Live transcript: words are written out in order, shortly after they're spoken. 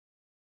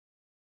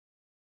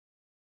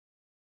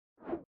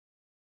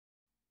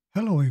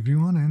Hello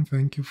everyone and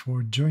thank you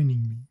for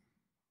joining me.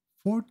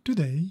 For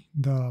today,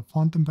 the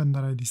fountain pen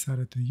that I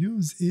decided to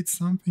use is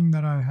something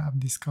that I have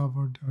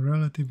discovered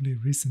relatively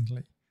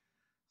recently,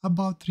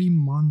 about 3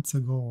 months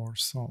ago or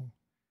so.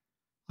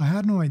 I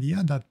had no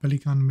idea that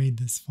Pelikan made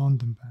this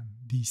fountain pen,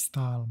 the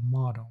style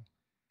model.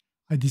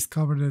 I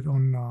discovered it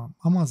on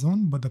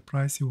Amazon, but the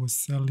price it was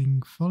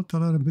selling felt a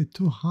little bit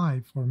too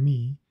high for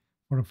me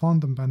for a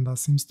fountain pen that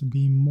seems to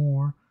be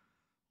more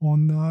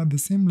on the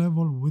same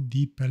level with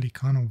the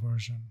Pelicano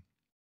version.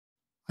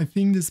 I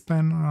think this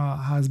pen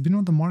has been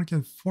on the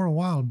market for a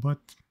while, but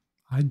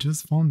I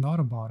just found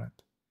out about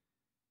it.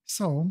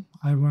 So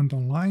I went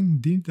online,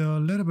 did a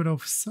little bit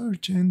of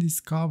search, and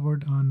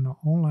discovered an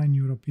online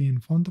European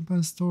fountain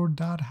pen store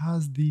that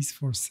has these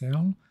for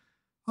sale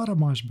at a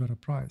much better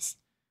price.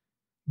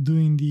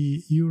 Doing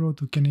the euro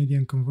to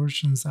Canadian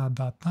conversions at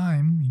that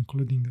time,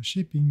 including the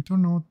shipping,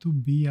 turned out to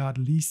be at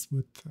least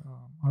with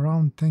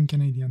around 10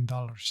 Canadian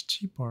dollars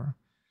cheaper,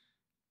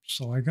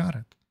 so I got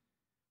it.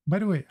 By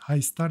the way,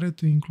 I started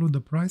to include the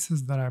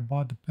prices that I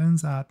bought the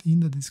pens at in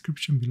the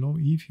description below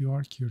if you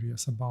are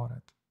curious about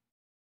it.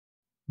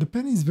 The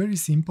pen is very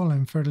simple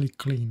and fairly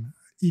clean.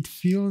 It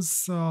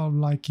feels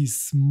like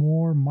it's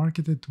more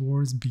marketed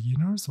towards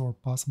beginners or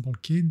possible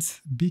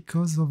kids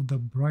because of the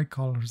bright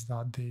colors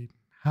that they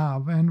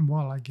have and,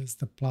 well, I guess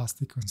the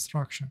plastic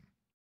construction.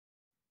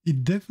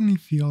 It definitely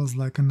feels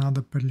like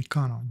another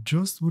Pelicano,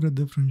 just with a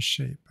different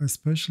shape,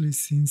 especially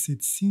since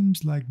it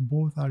seems like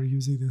both are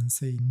using the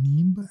same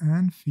nib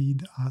and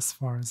feed as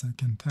far as I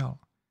can tell.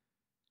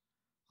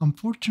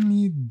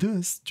 Unfortunately,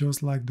 this,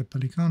 just like the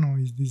Pelicano,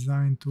 is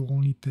designed to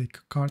only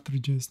take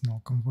cartridges,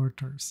 no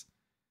converters.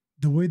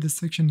 The way the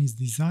section is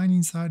designed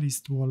inside is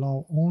to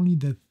allow only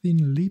the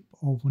thin lip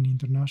of an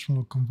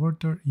international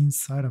converter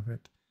inside of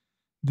it.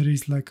 There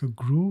is like a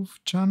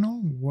groove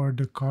channel where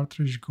the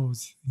cartridge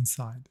goes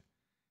inside.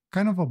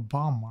 Kind of a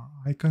bummer.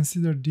 I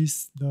consider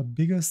this the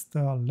biggest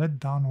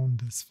letdown on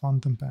this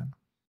fountain pen.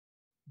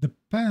 The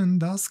pen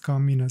does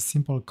come in a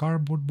simple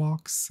cardboard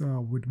box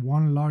with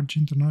one large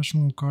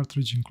international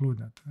cartridge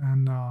included,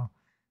 and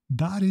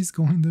that is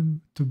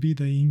going to be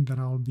the ink that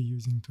I'll be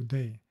using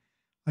today.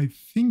 I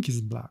think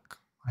it's black.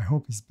 I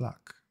hope it's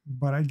black,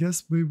 but I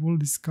guess we will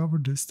discover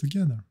this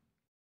together.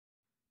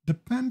 The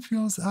pen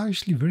feels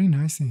actually very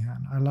nice in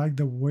hand. I like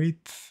the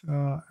weight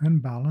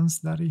and balance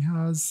that it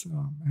has,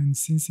 and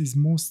since it's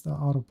most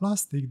out of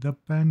plastic, the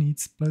pen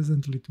is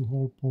pleasantly to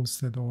hold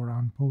posted or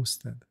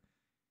unposted.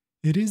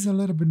 It is a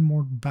little bit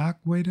more back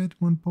weighted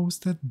when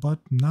posted, but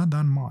not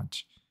that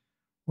much,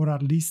 or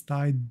at least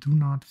I do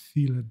not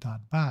feel it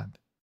that bad.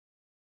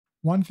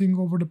 One thing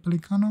over the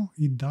Pelicano,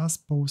 it does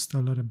post a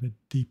little bit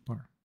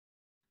deeper.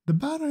 The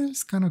barrel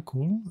is kind of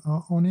cool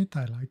on it,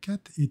 I like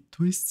it. It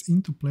twists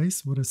into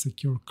place with a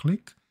secure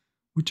click,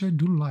 which I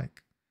do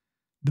like.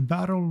 The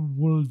barrel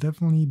will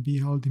definitely be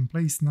held in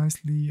place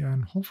nicely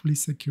and hopefully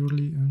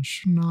securely and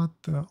should not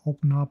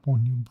open up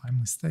on you by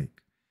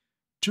mistake,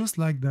 just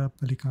like the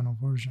Pelicano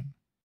version.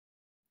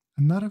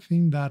 Another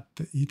thing that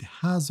it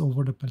has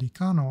over the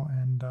Pelicano,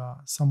 and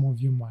some of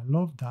you might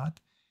love that,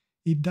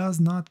 it does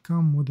not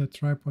come with a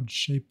tripod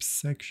shaped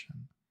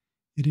section.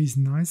 It is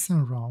nice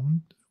and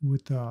round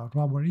with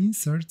rubber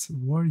inserts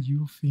where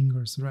your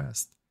fingers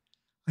rest.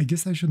 I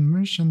guess I should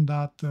mention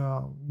that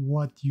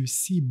what you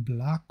see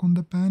black on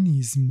the pen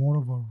is more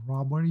of a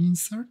rubber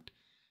insert,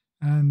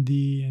 and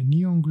the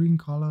neon green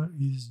color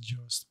is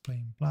just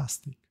plain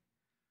plastic.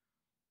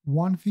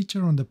 One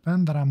feature on the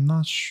pen that I'm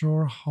not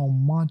sure how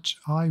much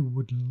I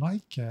would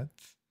like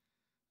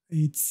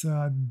it's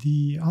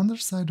the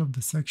underside of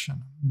the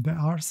section. There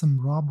are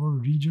some rubber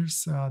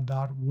ridges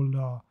that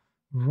will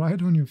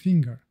ride on your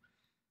finger.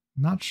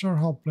 Not sure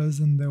how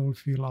pleasant they will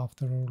feel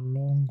after a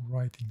long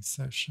writing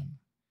session.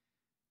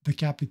 The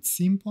cap is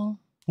simple,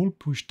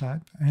 pull-push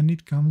type, and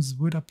it comes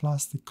with a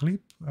plastic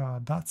clip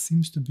that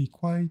seems to be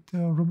quite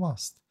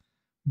robust.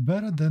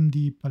 Better than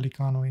the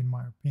Pelicano in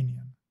my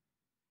opinion.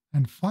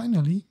 And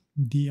finally,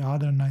 the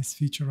other nice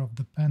feature of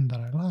the pen that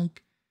I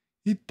like,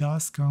 it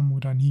does come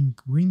with an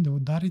ink window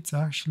that is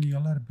actually a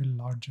little bit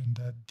larger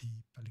than the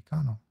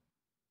Pelicano.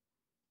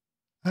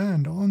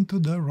 And on to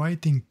the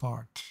writing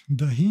part.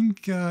 The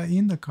ink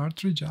in the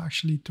cartridge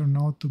actually turned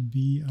out to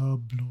be a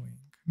blue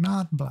ink,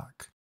 not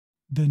black.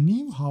 The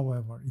nib,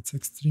 however, it's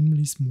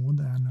extremely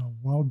smooth and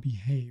well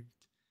behaved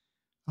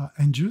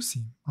and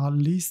juicy, at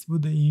least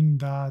with the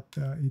ink that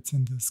it's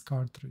in this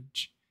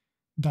cartridge.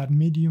 That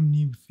medium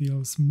nib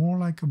feels more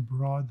like a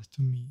broad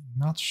to me.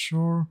 Not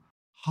sure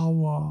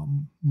how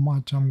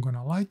much I'm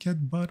gonna like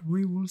it, but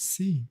we will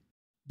see.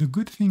 The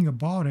good thing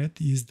about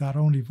it is that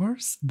on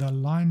reverse, the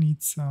line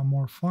is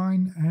more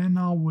fine and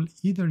I will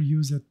either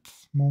use it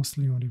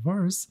mostly on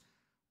reverse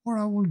or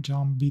I will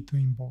jump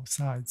between both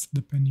sides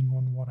depending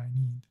on what I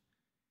need.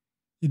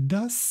 It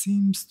does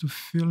seems to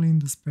fill in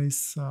the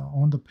space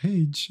on the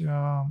page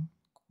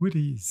with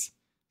ease.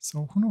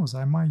 So who knows,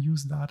 I might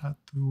use that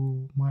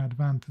to my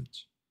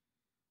advantage.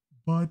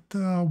 But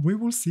we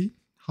will see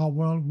how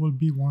well will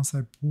be once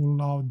I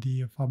pull out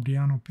the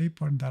Fabriano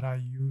paper that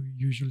I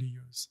usually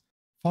use.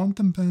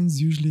 Fountain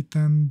pens usually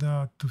tend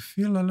to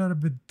feel a little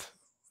bit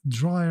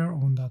drier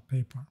on that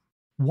paper.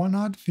 One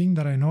odd thing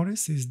that I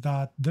noticed is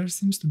that there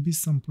seems to be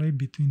some play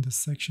between the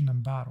section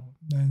and barrel.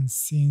 And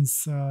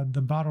since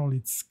the barrel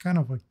it's kind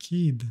of a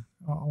kid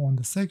on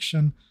the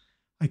section,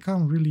 I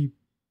can't really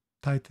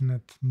tighten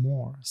it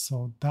more.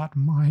 So that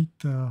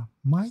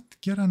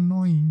might get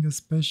annoying,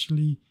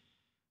 especially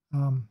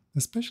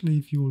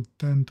if you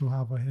tend to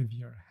have a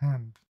heavier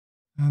hand.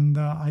 And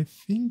I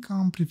think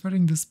I'm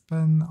preferring this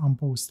pen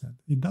unposted.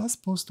 It does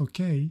post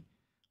okay,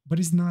 but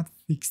it's not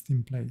fixed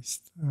in place.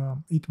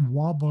 It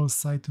wobbles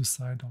side to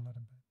side a little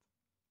bit.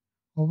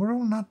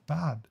 Overall, not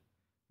bad.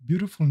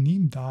 Beautiful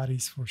nib dot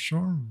is for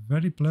sure,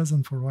 very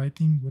pleasant for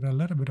writing with a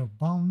little bit of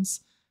bounce,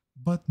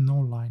 but no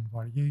line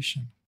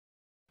variation.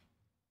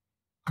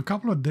 A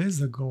couple of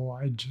days ago,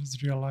 I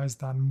just realized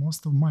that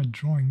most of my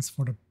drawings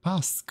for the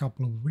past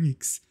couple of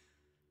weeks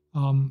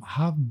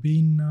have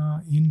been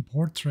in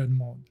portrait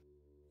mode.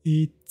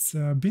 It's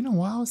been a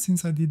while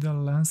since I did a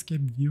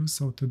landscape view,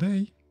 so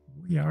today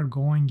we are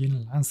going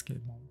in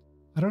landscape mode.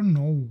 I don't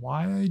know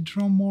why I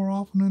draw more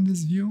often in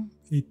this view.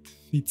 It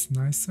fits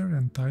nicer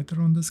and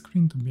tighter on the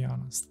screen, to be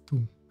honest,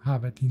 to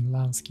have it in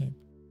landscape.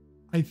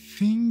 I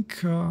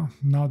think,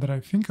 now that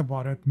I think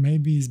about it,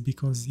 maybe it's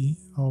because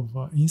of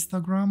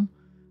Instagram.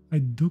 I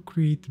do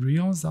create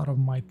reels out of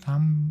my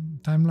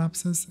time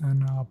lapses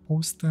and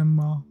post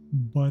them,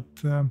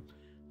 but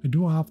I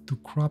do have to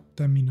crop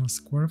them in a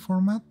square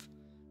format.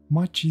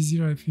 Much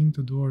easier, I think,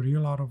 to do a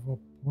reel out of a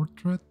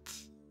portrait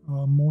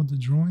mode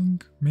drawing,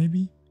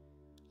 maybe.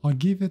 I'll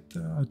give it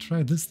a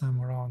try this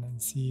time around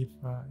and see if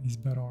it's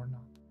better or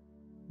not.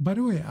 By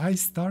the way, I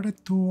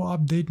started to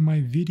update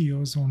my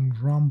videos on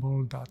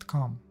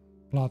Rumble.com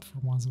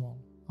platform as well.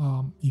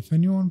 If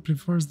anyone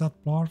prefers that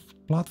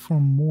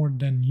platform more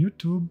than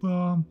YouTube,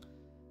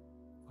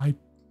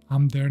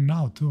 I'm there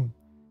now too.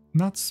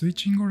 Not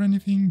switching or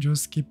anything,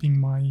 just keeping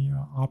my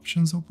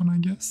options open, I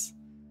guess.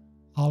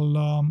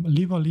 I'll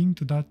leave a link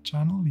to that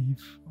channel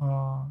if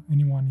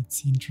anyone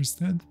is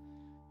interested,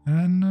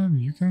 and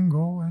you can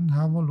go and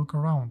have a look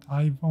around.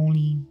 I've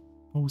only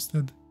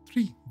posted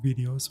 3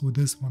 videos with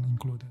this one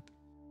included.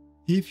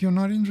 If you're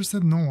not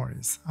interested, no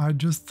worries. I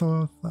just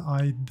thought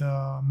I'd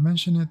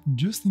mention it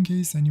just in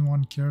case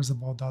anyone cares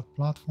about that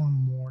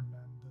platform more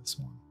than this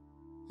one.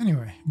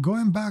 Anyway,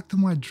 going back to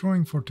my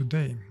drawing for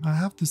today, I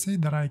have to say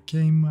that I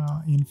came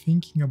in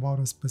thinking about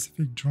a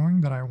specific drawing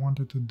that I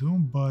wanted to do,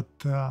 but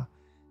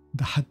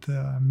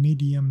that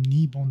medium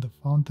nib on the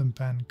fountain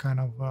pen kind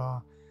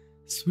of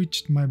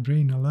switched my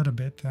brain a little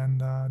bit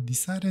and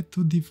decided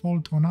to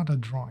default to another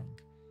drawing.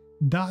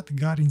 That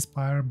got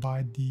inspired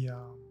by the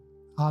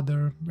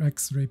other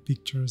X-ray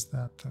pictures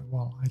that,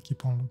 well, I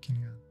keep on looking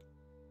at.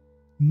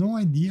 No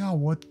idea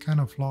what kind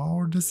of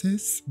flower this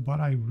is, but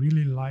I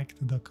really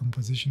liked the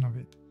composition of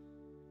it.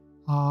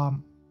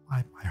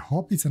 I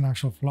hope it's an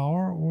actual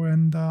flower,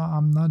 and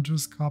I'm not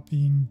just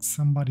copying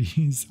somebody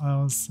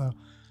else's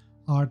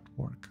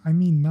artwork. I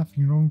mean,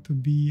 nothing wrong to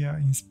be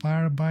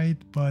inspired by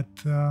it, but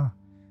I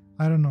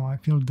don't know, I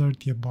feel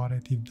dirty about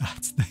it if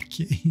that's the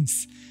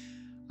case.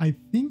 I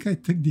think I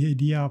took the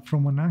idea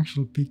from an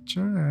actual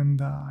picture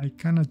and I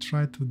kind of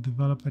tried to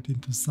develop it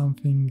into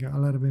something a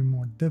little bit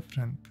more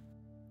different.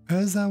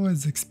 As I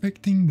was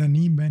expecting, the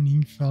nib and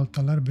ink felt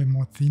a little bit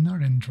more thinner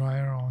and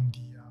drier on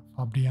the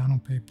Fabriano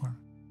paper.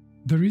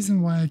 The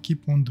reason why I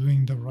keep on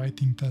doing the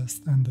writing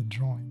test and the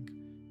drawing.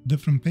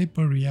 Different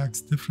paper reacts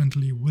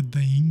differently with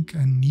the ink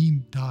and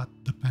nib that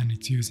the pen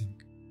is using.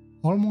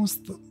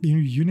 Almost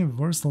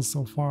universal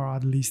so far,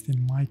 at least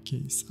in my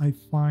case. I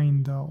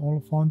find all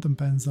fountain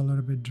pens a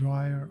little bit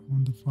drier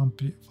on the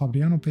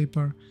Fabriano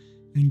paper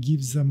and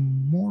gives a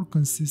more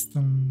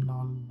consistent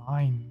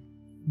line,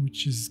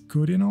 which is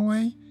good in a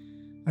way.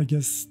 I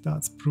guess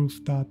that's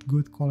proof that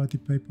good quality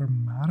paper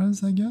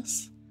matters, I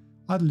guess.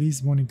 At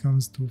least when it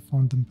comes to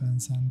fountain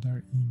pens and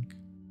their ink.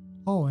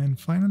 Oh, and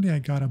finally I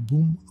got a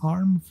boom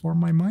arm for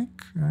my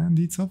mic and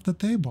it's off the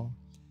table.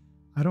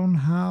 I don't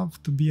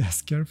have to be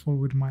as careful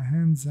with my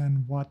hands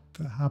and what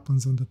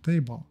happens on the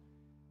table.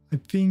 I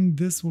think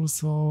this will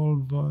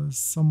solve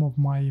some of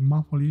my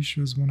muffle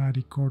issues when I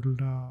record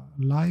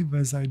live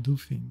as I do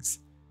things.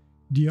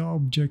 The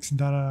objects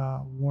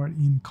that were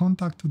in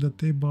contact with the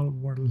table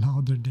were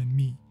louder than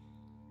me.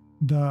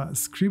 The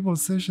scribble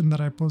session that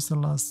I posted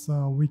last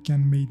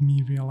weekend made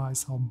me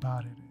realize how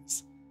bad it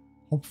is.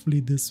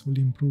 Hopefully this will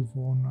improve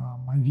on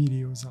my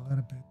videos a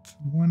little bit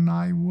when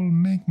I will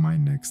make my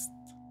next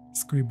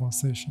scribble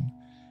session,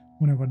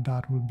 whenever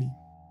that will be.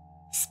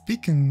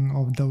 Speaking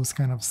of those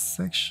kind of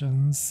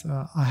sections,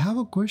 I have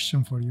a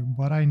question for you,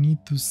 but I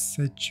need to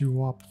set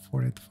you up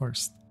for it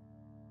first.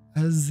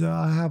 As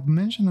I have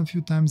mentioned a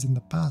few times in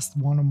the past,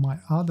 one of my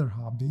other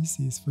hobbies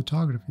is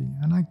photography,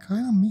 and I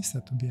kind of miss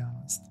it, to be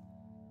honest.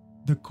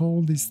 The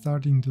cold is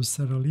starting to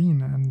settle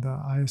in, and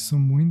I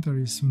assume winter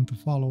is soon to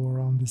follow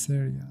around these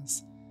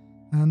areas.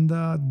 And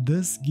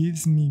this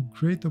gives me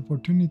great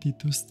opportunity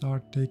to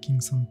start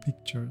taking some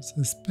pictures,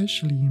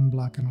 especially in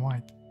black and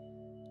white.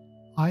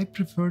 I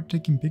prefer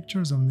taking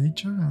pictures of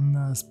nature, and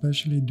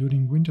especially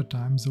during winter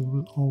times of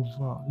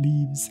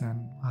leaves and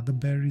other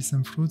berries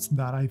and fruits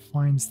that I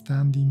find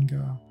standing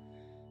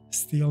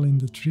still in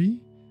the tree,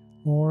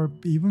 or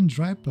even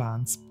dry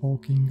plants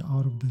poking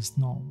out of the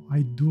snow.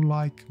 I do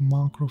like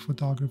macro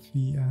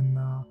photography and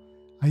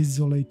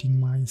isolating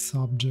my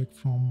subject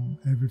from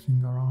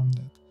everything around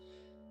it.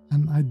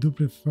 And I do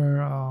prefer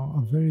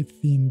a very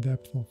thin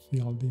depth of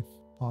field if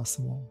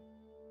possible.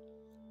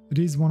 It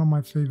is one of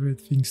my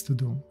favorite things to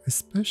do,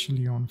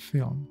 especially on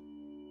film.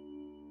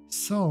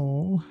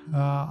 So,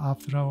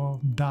 after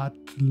that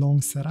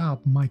long setup,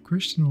 my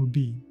question will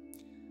be,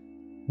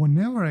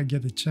 whenever I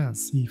get a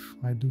chance, if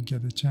I do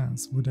get a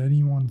chance, would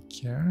anyone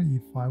care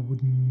if I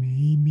would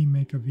maybe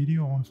make a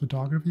video on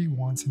photography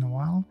once in a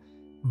while,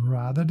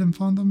 rather than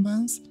fountain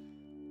pens?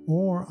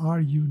 Or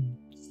are you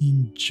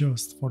in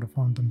just for the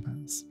fountain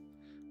pens?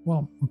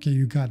 Well, okay,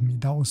 you got me.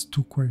 That was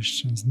 2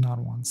 questions, not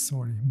 1,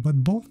 sorry.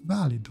 But both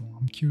valid though.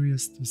 I'm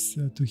curious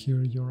to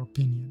hear your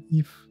opinion,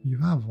 if you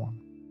have one.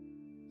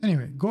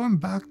 Anyway, going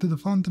back to the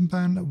fountain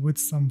pen with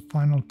some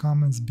final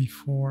comments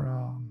before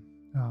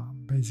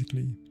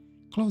basically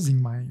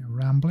closing my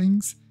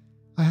ramblings,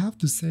 I have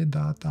to say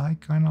that I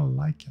kind of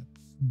like it,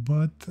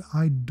 but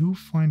I do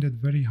find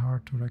it very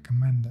hard to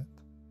recommend it.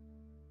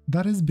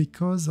 That is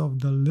because of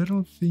the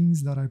little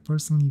things that I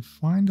personally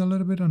find a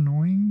little bit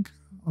annoying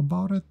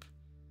about it.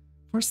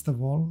 First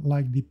of all,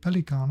 like the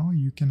Pelicano,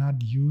 you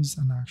cannot use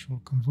an actual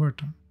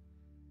converter.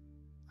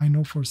 I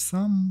know for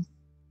some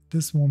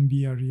this won't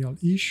be a real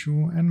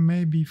issue, and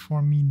maybe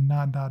for me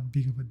not that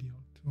big of a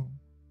deal too,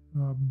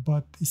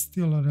 but it's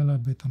still a little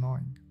bit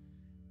annoying.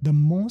 The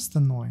most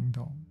annoying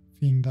though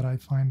thing that I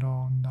find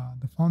on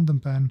the fountain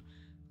pen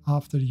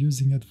after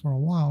using it for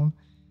a while,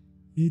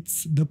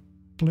 it's the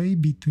play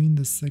between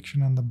the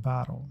section and the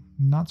barrel.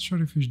 Not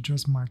sure if it's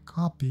just my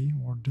copy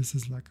or this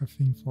is like a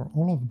thing for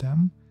all of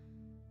them,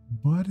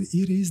 but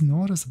it is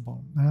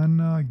noticeable and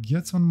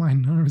gets on my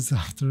nerves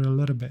after a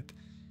little bit.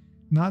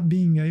 Not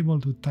being able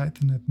to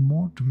tighten it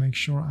more to make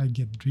sure I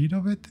get rid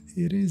of it,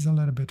 it is a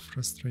little bit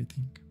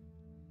frustrating.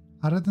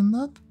 Other than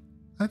that,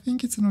 I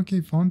think it's an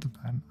okay fountain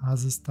pen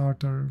as a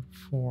starter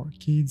for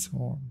kids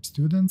or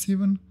students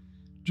even.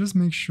 Just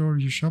make sure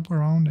you shop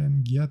around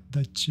and get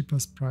the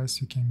cheapest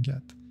price you can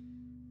get.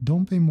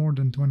 Don't pay more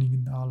than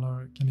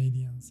 $20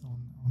 Canadians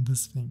on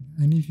this thing.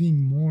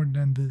 Anything more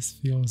than this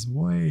feels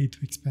way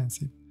too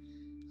expensive.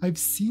 I've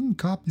seen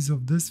copies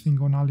of this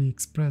thing on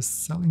AliExpress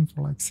selling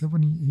for like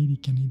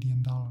 70-80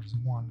 Canadian dollars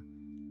one.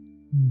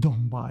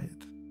 Don't buy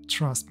it.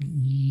 Trust me,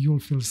 you'll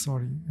feel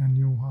sorry and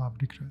you'll have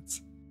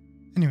regrets.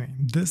 Anyway,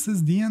 this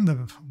is the end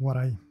of what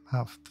I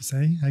have to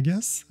say, I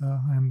guess.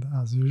 And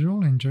as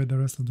usual, enjoy the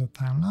rest of the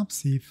time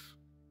lapse if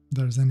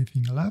there's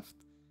anything left.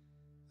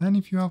 And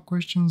if you have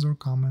questions or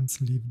comments,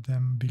 leave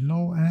them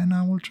below and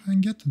I will try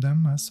and get to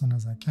them as soon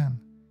as I can.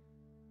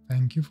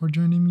 Thank you for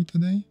joining me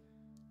today.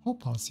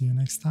 Hope I'll see you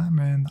next time,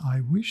 and I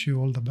wish you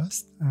all the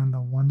best and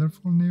a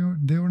wonderful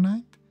day or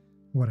night,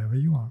 wherever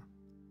you are.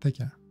 Take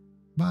care.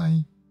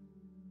 Bye.